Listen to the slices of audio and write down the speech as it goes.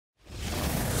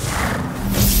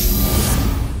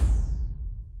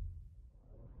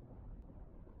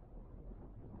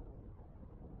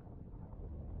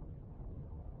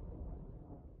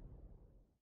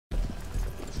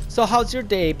So how's your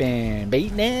day been,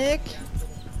 Beatnic?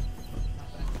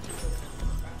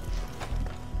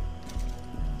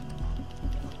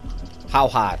 How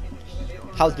hot?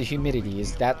 How's the humidity?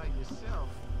 Is that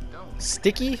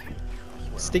sticky?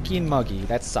 Sticky and muggy.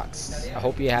 That sucks. I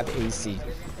hope you have AC.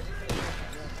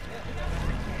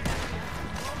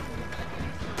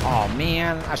 Oh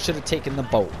man, I should have taken the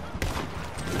boat.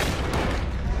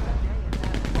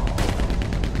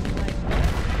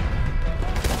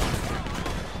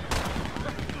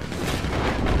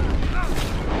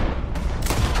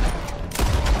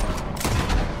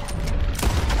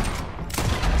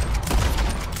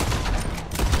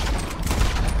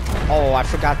 Oh, I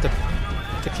forgot to...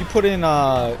 If you put in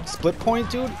a split point,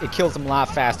 dude, it kills them a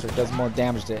lot faster. It does more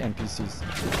damage to NPCs.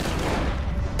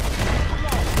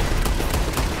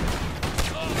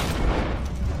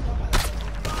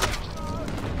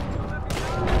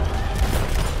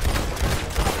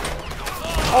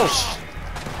 Oh,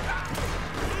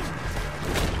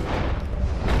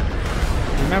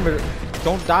 remember,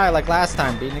 don't die like last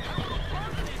time, Beatnic.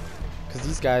 Because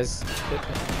these guys hit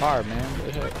hard, man.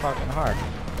 They hit fucking hard.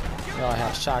 They all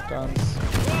have shotguns.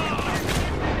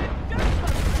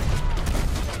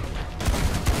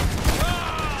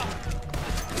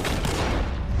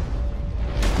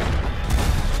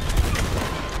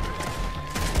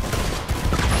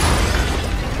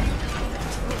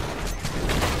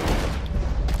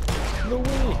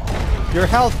 Louie! Your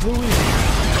health, Louie!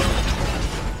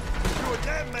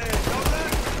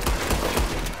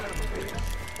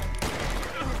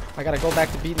 I gotta go back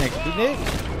to Beatnic. Beatnic?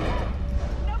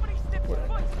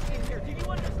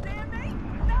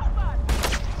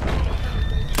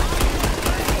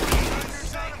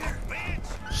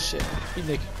 Shit.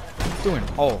 Beatnic. What are you doing?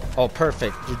 Oh,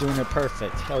 perfect. You're doing it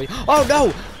perfect. Hell yeah. Oh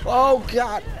no! Oh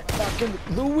god! Fucking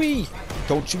Louie!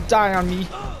 Don't you die on me!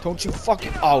 Don't you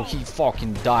fucking... Oh, he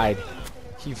fucking died.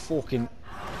 He fucking...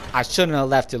 I shouldn't have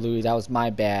left it, Louie. That was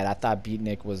my bad. I thought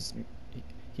Beatnic was...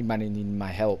 He might have needed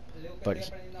my help.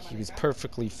 But he was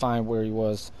perfectly fine where he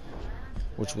was.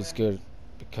 Which was good.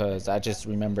 Because I just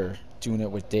remember doing it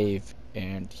with Dave.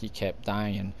 And he kept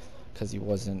dying. Because he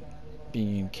wasn't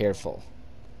being careful.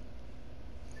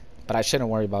 But I shouldn't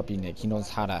worry about Beatnic. He knows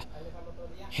how to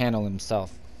handle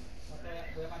himself.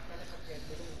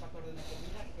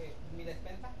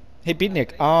 Hey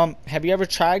Beatnic, have you ever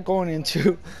tried going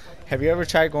into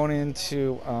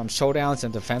showdowns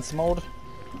in defense mode?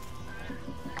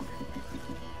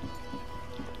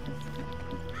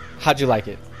 How'd you like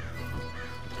it?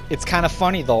 It's kind of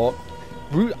funny though.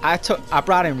 I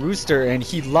brought in Rooster and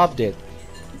he loved it.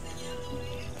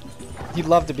 He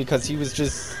loved it because he was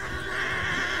just...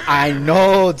 I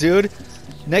know, dude.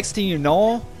 Next thing you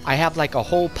know, I have like a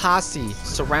whole posse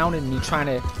surrounding me trying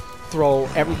to throw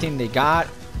everything they got.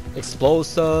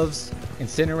 Explosives,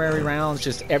 incendiary rounds,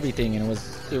 just everything, and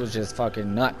it was just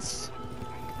fucking nuts.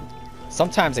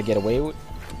 Sometimes I get away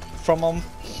from them,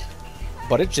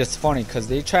 but it's just funny because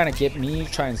they trying to get me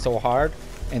trying so hard,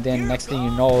 and then next thing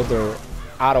you know they're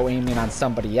auto aiming on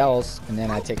somebody else, and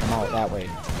then I take them out that way.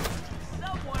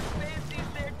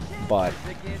 But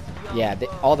yeah,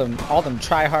 all them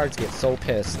tryhards get so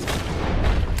pissed.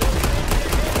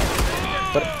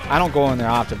 But I don't go in there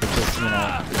often, but just, you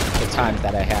know, the times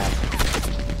that I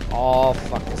have. Oh,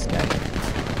 fuck this guy.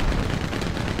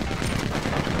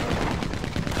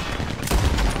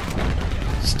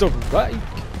 Strike!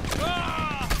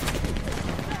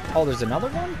 Oh, there's another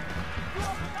one?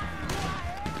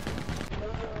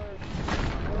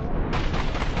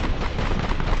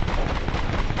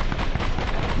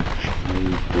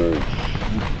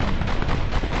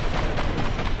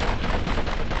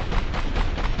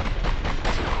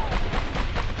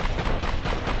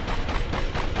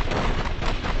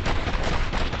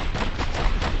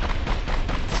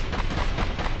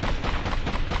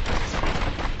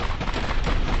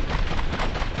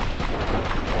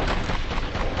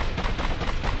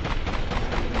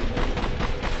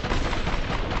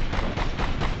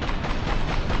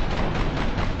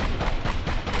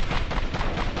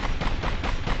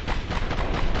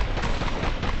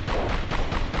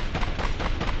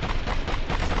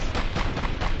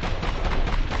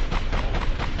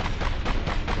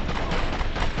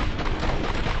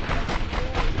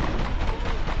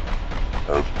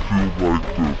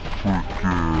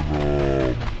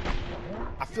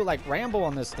 I feel like Rambo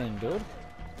on this thing, dude.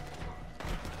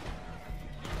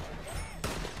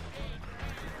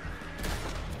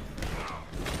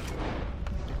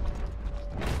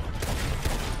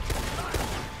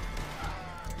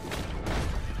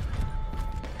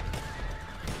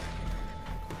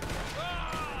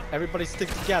 Everybody stick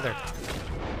together.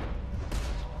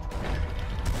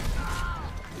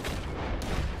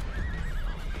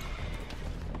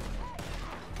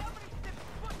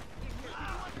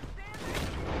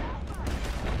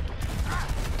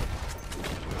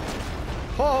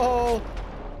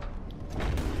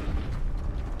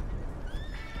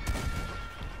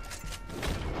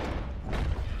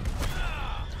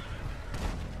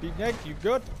 Beatnic, you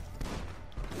good?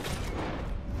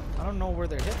 I don't know where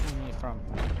they're hitting me from.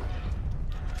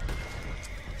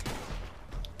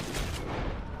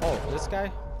 Oh, this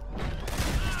guy?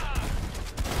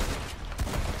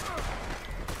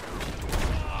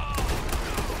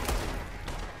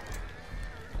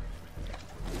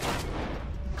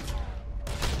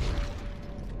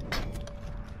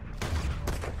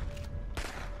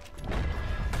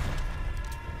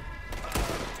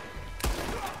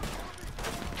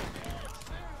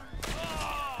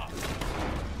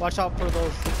 Watch out for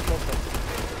those explosives.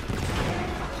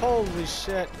 Holy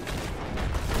shit.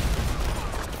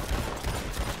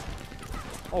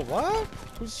 Oh, what?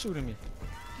 Who's shooting me?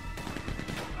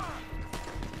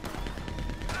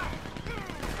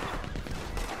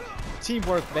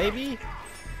 Teamwork, baby.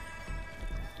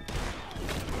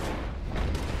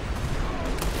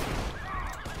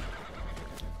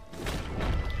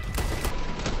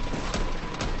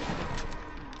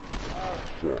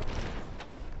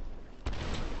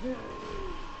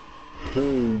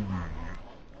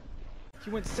 He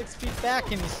went 6 feet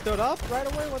back and he stood up right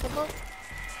away. What the fuck?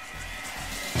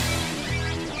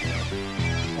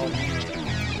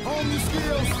 Hone your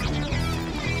skills.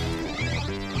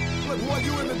 Look, boy,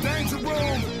 you in the danger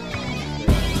room.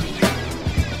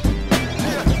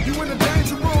 Yeah, you in the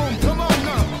danger room. Come on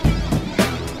now.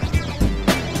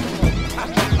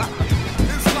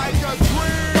 It's like a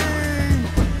dream.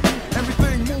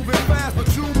 Everything moving fast,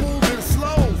 but you moving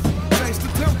slow. Chase the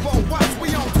tempo. Watch,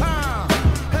 we on time.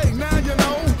 Hey, now you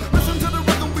know. Listen to the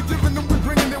rhythm we giving them. We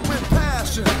bringing it with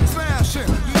passion. Smashing.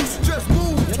 You should just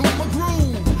move to my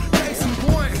groove.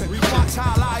 Watch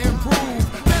how I improve.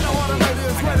 Then I automate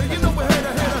this later. You know we're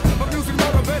hater, a music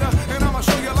motivator, and I'ma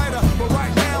show you later. But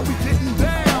right now we getting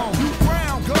down. You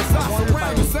ground, cause I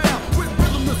surround the sound with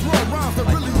rhythm that's raw rhymes that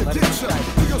really get ya.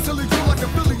 Do your silly groove like a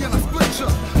Philly and I split ya.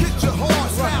 Hit your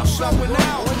horse out, showing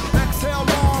out. Exhale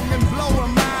long and blow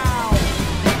 'em out.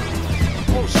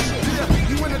 Oh shit. Yeah,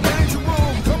 you in the danger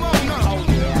room. Come on now. Oh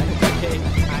yeah, okay.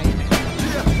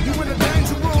 Yeah, you in the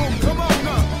danger room. Come on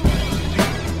now.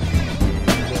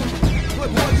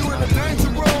 Look, boy, you in the danger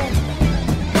room.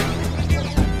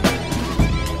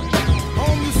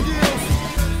 Hone your skills.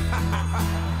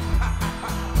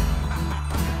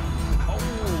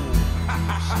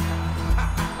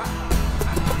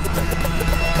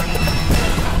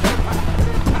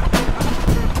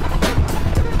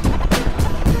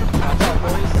 Watch out,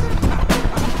 boys.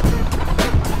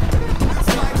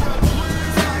 It's like a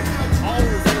dream.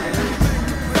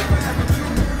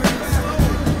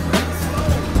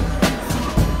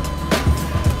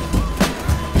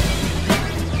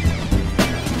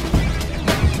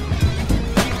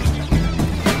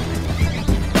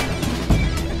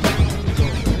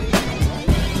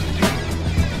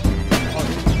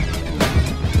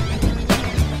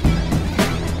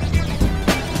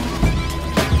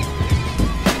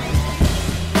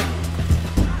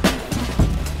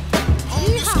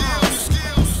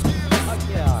 Fuck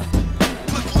yeah.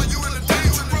 Look, boy, you in the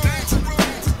danger room.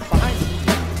 Behind me.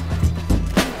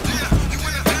 Yeah, you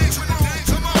in the danger room.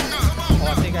 Come on now. Oh,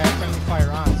 I think I have friendly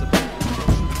fire on. So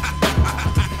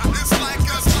It's like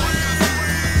a dream.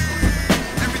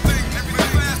 Everything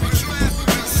fast, but you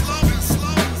moving slow.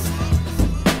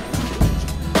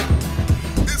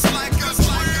 It's like a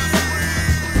dream.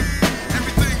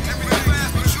 Everything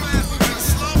fast, but you moving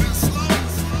slow.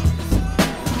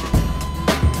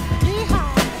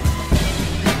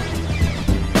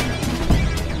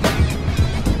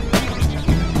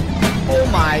 oh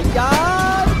my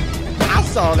god! I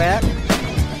saw that.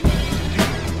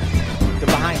 They're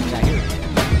behind me, I hear it.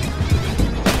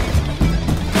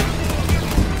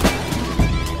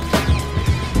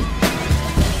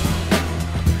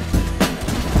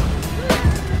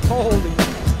 Holy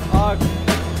fuck.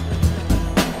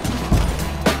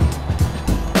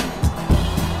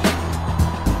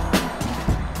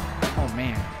 Oh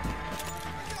man.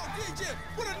 Yo, DJ,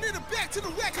 put a nigga back to the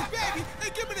record, baby,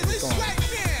 and give me this Go on. right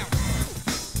now.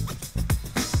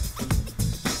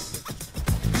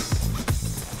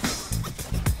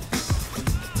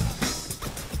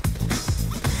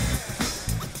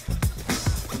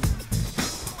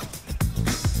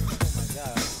 Oh my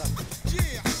god, I suck.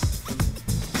 Yeah.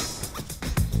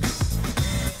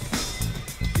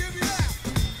 Give me that.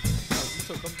 Oh, you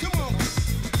took them. Come on.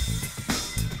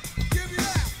 Give me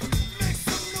that. Make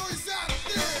some noise out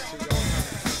there.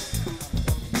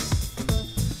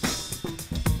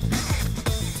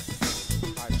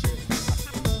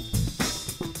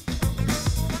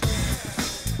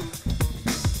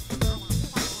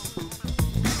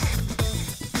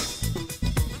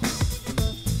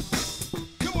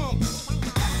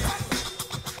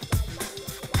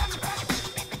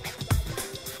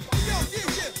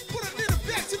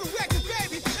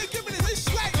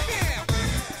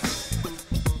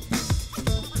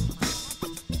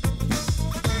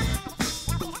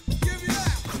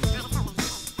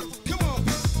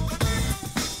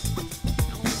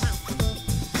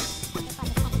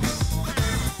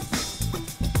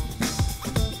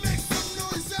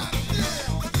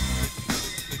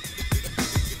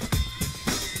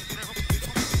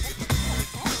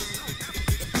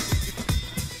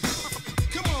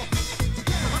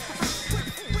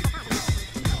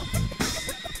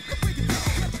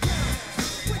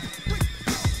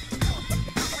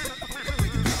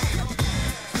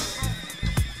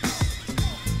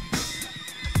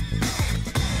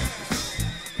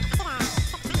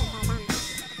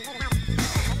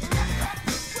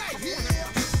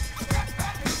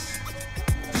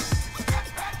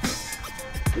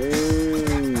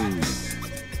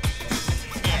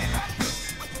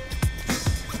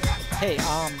 Hey,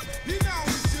 you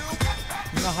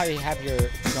know how you have your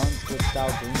guns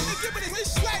without green?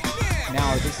 Now,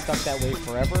 are they stuck that way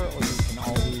forever, or you can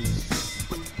always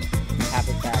have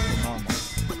it back to normal?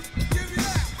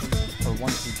 Or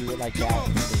once you do it like that,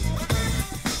 it stays like that?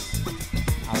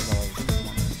 I was always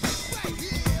wondering.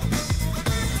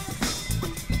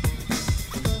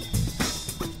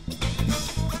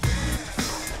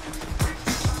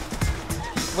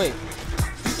 Wait.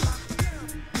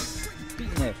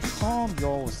 Beatnic, calm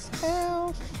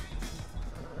yourself.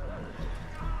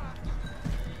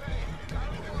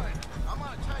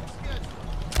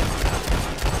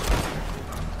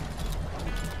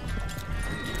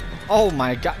 Oh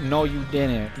my god, no you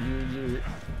didn't. You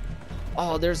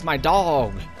Oh, there's my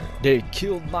dog. They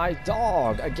killed my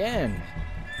dog again.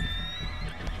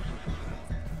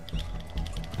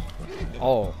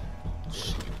 Oh.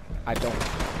 I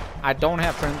don't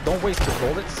have friends. Don't waste your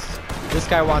bullets. This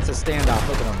guy wants a standoff.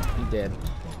 Look at him. He did.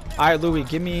 Alright, Louie,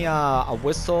 give me a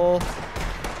whistle.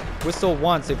 Whistle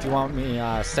once if you want me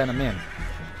send him in.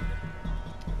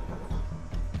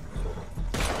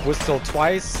 Whistle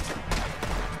twice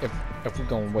if we're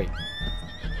gonna wait.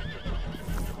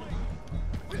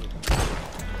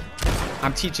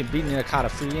 I'm teaching Beatnic how to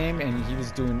free aim, and he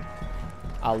was doing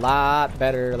a lot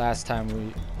better last time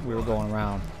we were going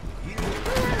around.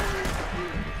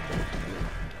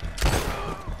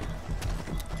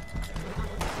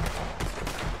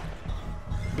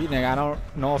 Beatnic, I don't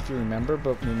know if you remember,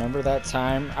 but remember that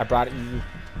time I brought you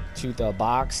to the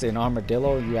box in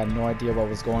Armadillo? You had no idea what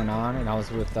was going on, and I was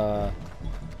with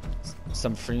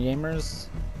some free aimers,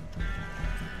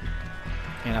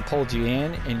 and I pulled you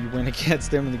in, and you went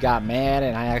against them, and you got mad,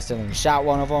 and I accidentally shot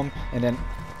one of them, and then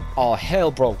all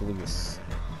hell broke loose.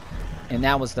 And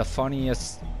that was the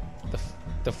funniest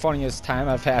time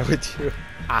I've had with you.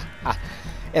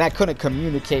 And I couldn't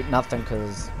communicate nothing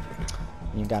because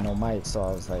you got no mic, so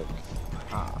I was like,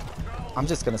 I'm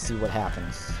just gonna see what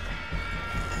happens.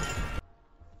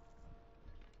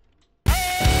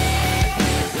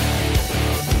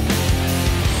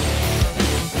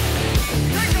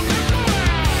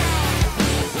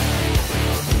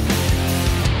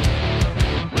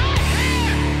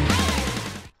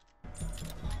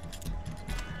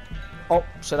 Oh,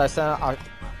 should I send him?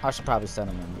 I should probably send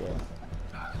him in, yeah.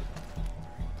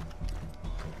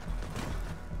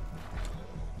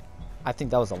 I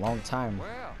think that was a long time.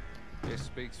 Well, this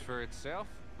speaks for itself.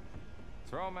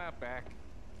 Throw him out back.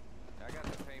 I got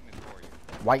the payment for you.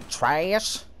 White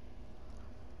trash?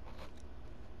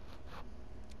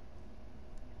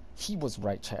 He was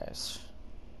white trash.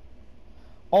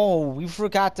 Oh, we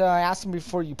forgot to ask him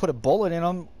before you put a bullet in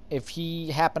him if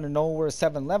he happened to know where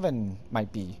 7-Eleven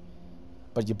might be.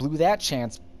 But you blew that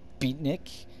chance,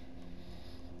 Beatnic.